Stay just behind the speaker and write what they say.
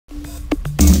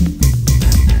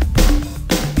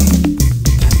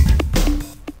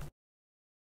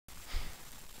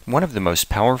One of the most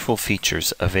powerful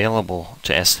features available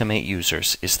to EstiMate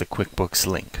users is the QuickBooks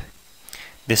link.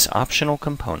 This optional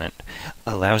component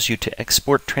allows you to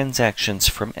export transactions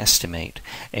from EstiMate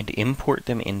and import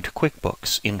them into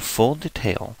QuickBooks in full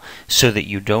detail so that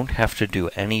you don't have to do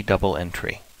any double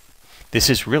entry. This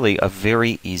is really a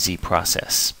very easy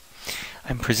process.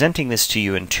 I'm presenting this to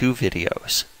you in two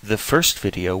videos. The first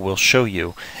video will show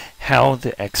you how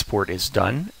the export is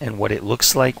done and what it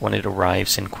looks like when it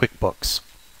arrives in QuickBooks.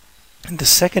 And the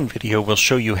second video will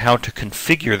show you how to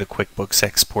configure the QuickBooks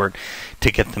export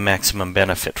to get the maximum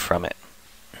benefit from it.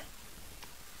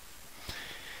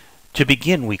 To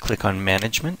begin, we click on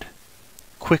Management,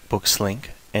 QuickBooks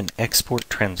link, and Export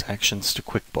Transactions to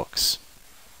QuickBooks.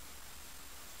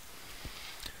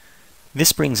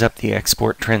 This brings up the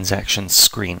Export Transactions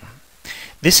screen.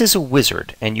 This is a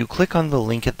wizard, and you click on the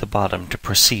link at the bottom to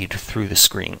proceed through the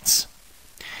screens.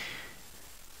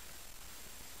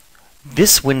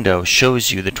 This window shows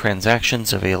you the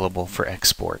transactions available for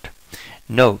export.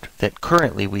 Note that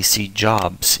currently we see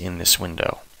jobs in this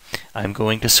window. I'm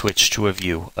going to switch to a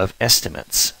view of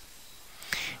estimates.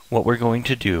 What we're going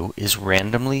to do is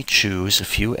randomly choose a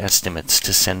few estimates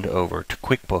to send over to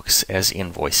QuickBooks as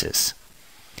invoices.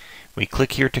 We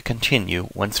click here to continue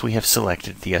once we have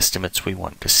selected the estimates we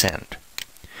want to send.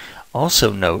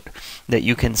 Also note that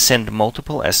you can send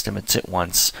multiple estimates at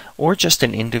once or just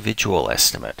an individual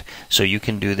estimate, so you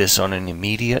can do this on an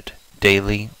immediate,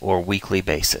 daily, or weekly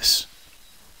basis.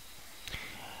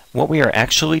 What we are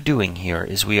actually doing here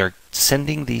is we are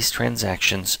sending these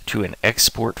transactions to an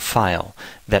export file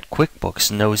that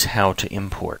QuickBooks knows how to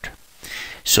import.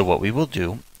 So what we will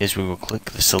do is we will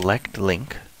click the Select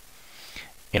link,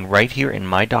 and right here in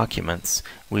My Documents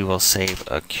we will save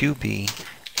a QB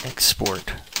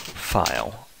export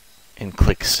file and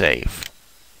click Save.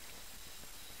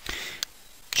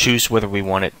 Choose whether we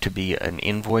want it to be an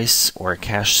invoice or a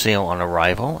cash sale on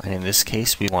arrival, and in this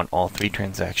case we want all three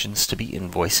transactions to be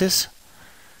invoices.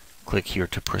 Click here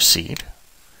to proceed.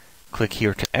 Click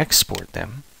here to export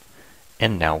them,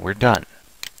 and now we're done.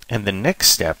 And the next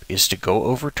step is to go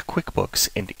over to QuickBooks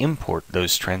and import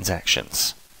those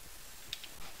transactions.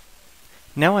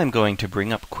 Now I'm going to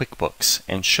bring up QuickBooks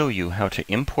and show you how to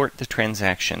import the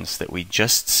transactions that we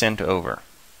just sent over.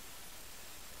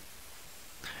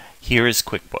 Here is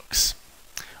QuickBooks.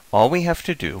 All we have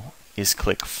to do is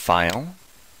click File,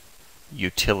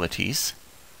 Utilities,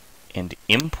 and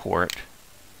Import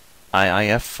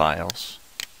IIF Files.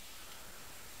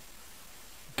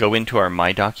 Go into our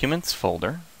My Documents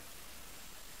folder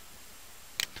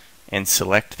and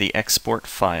select the export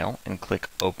file and click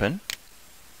Open.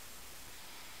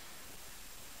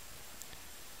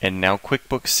 And now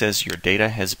QuickBooks says your data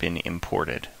has been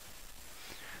imported.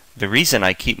 The reason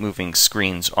I keep moving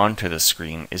screens onto the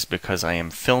screen is because I am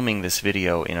filming this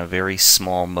video in a very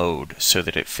small mode so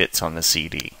that it fits on the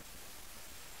CD.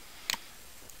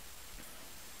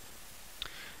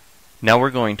 Now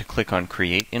we're going to click on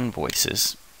Create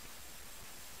Invoices,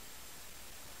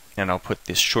 and I'll put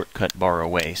this shortcut bar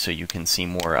away so you can see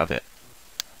more of it.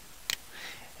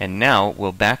 And now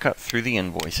we'll back up through the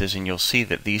invoices and you'll see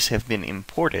that these have been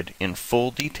imported in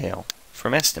full detail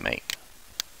from EstiMate.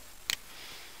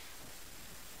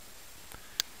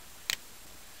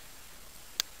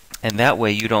 And that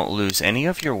way you don't lose any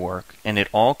of your work and it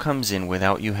all comes in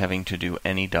without you having to do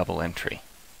any double entry.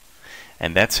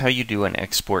 And that's how you do an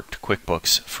export to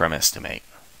QuickBooks from EstiMate.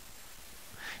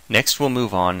 Next we'll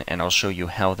move on and I'll show you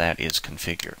how that is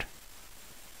configured.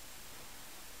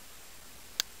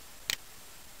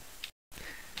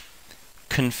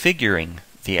 Configuring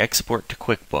the export to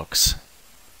QuickBooks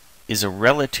is a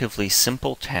relatively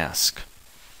simple task,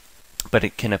 but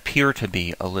it can appear to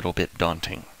be a little bit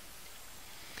daunting.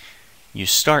 You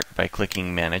start by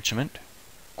clicking Management,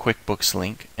 QuickBooks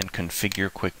link, and Configure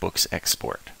QuickBooks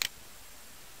Export.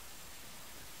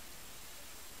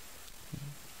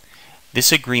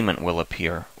 This agreement will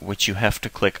appear, which you have to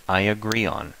click I agree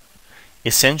on.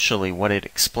 Essentially what it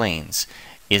explains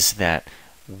is that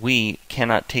we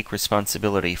cannot take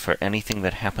responsibility for anything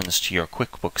that happens to your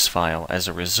QuickBooks file as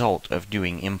a result of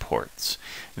doing imports.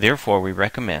 Therefore, we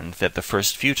recommend that the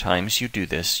first few times you do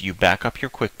this, you back up your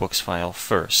QuickBooks file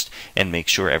first and make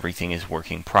sure everything is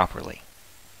working properly.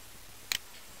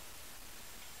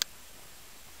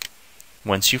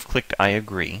 Once you've clicked I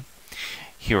agree,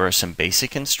 here are some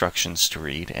basic instructions to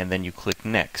read, and then you click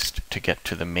Next to get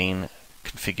to the main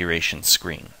configuration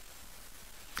screen.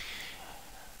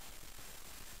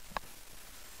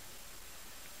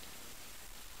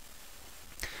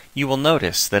 You will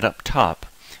notice that up top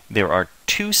there are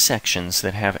two sections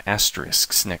that have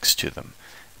asterisks next to them.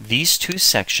 These two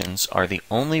sections are the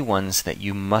only ones that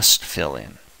you must fill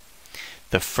in.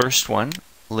 The first one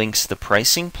links the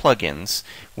pricing plugins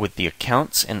with the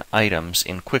accounts and items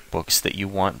in QuickBooks that you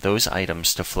want those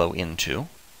items to flow into.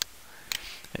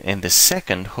 And the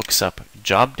second hooks up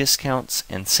job discounts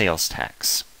and sales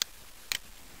tax.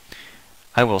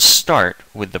 I will start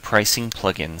with the pricing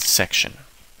plugins section.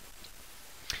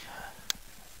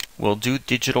 We'll do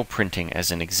digital printing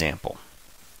as an example.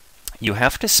 You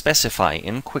have to specify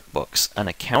in QuickBooks an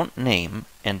account name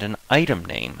and an item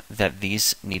name that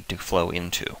these need to flow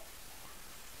into.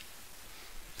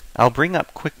 I'll bring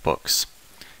up QuickBooks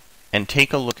and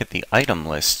take a look at the item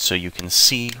list so you can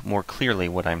see more clearly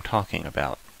what I'm talking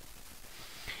about.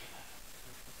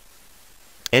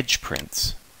 Edge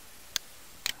prints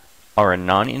are a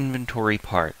non-inventory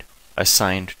part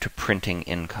assigned to printing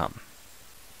income.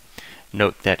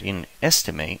 Note that in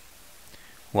EstiMate,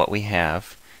 what we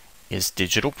have is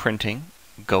digital printing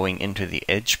going into the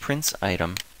Edge Prints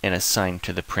item and assigned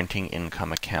to the printing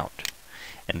income account.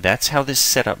 And that's how this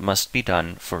setup must be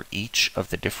done for each of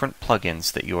the different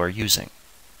plugins that you are using.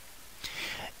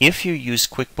 If you use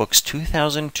QuickBooks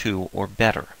 2002 or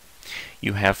better,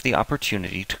 you have the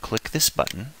opportunity to click this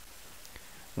button,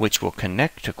 which will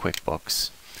connect to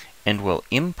QuickBooks and will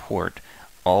import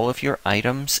all of your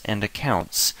items and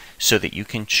accounts so that you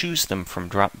can choose them from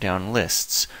drop-down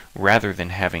lists rather than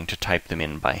having to type them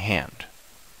in by hand.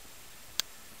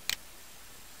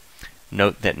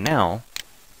 Note that now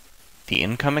the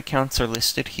income accounts are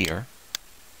listed here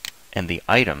and the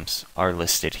items are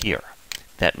listed here.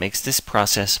 That makes this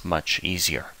process much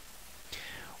easier.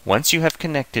 Once you have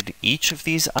connected each of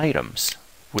these items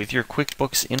with your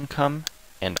QuickBooks income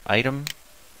and item,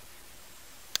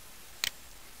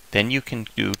 then you can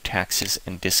do taxes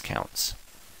and discounts.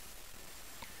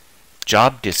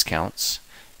 Job discounts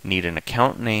need an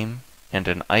account name and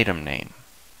an item name.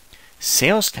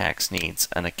 Sales tax needs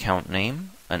an account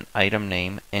name, an item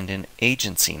name, and an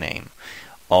agency name,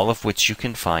 all of which you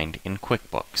can find in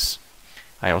QuickBooks.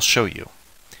 I'll show you.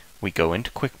 We go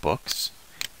into QuickBooks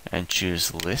and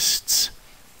choose Lists,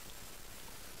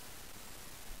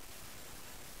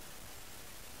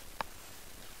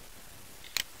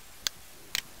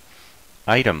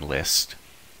 Item List,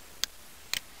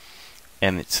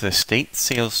 and it's the state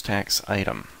sales tax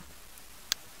item.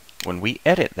 When we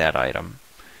edit that item,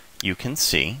 you can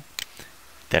see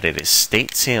that it is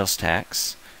state sales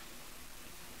tax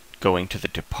going to the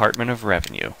Department of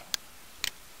Revenue,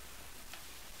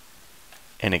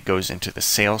 and it goes into the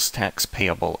sales tax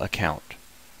payable account.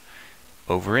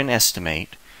 Over in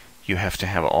EstiMate, you have to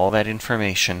have all that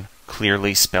information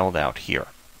clearly spelled out here.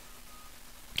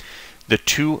 The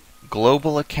two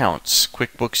global accounts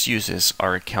QuickBooks uses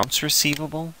are accounts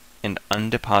receivable and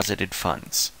undeposited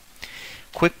funds.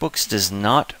 QuickBooks does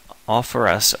not offer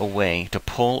us a way to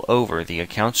pull over the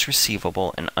accounts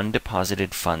receivable and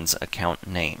undeposited funds account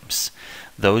names.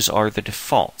 Those are the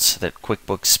defaults that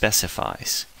QuickBooks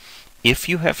specifies. If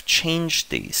you have changed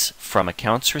these from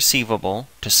accounts receivable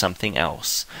to something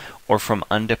else, or from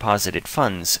undeposited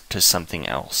funds to something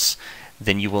else,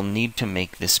 then you will need to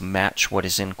make this match what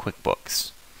is in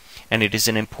QuickBooks. And it is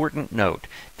an important note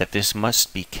that this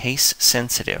must be case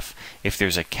sensitive. If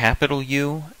there's a capital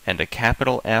U and a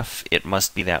capital F, it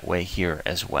must be that way here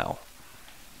as well.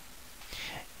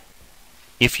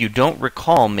 If you don't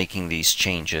recall making these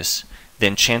changes,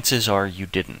 then chances are you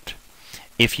didn't.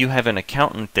 If you have an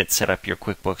accountant that set up your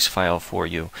QuickBooks file for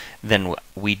you, then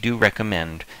we do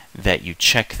recommend that you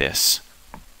check this.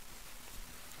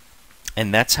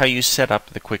 And that's how you set up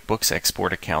the QuickBooks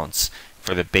export accounts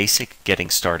for the basic getting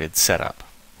started setup.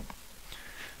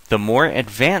 The more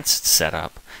advanced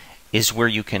setup is where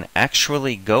you can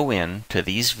actually go in to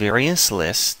these various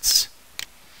lists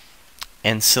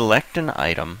and select an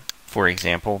item, for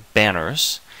example,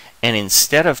 banners, and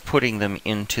instead of putting them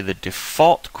into the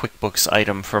default QuickBooks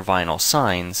item for vinyl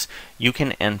signs, you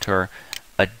can enter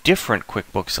a different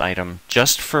QuickBooks item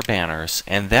just for banners,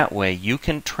 and that way you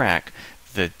can track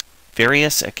the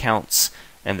various accounts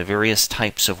and the various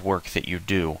types of work that you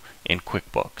do in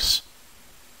QuickBooks.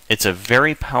 It's a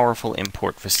very powerful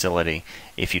import facility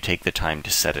if you take the time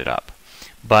to set it up.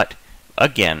 But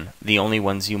again, the only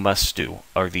ones you must do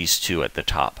are these two at the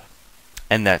top.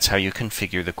 And that's how you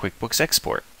configure the QuickBooks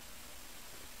export.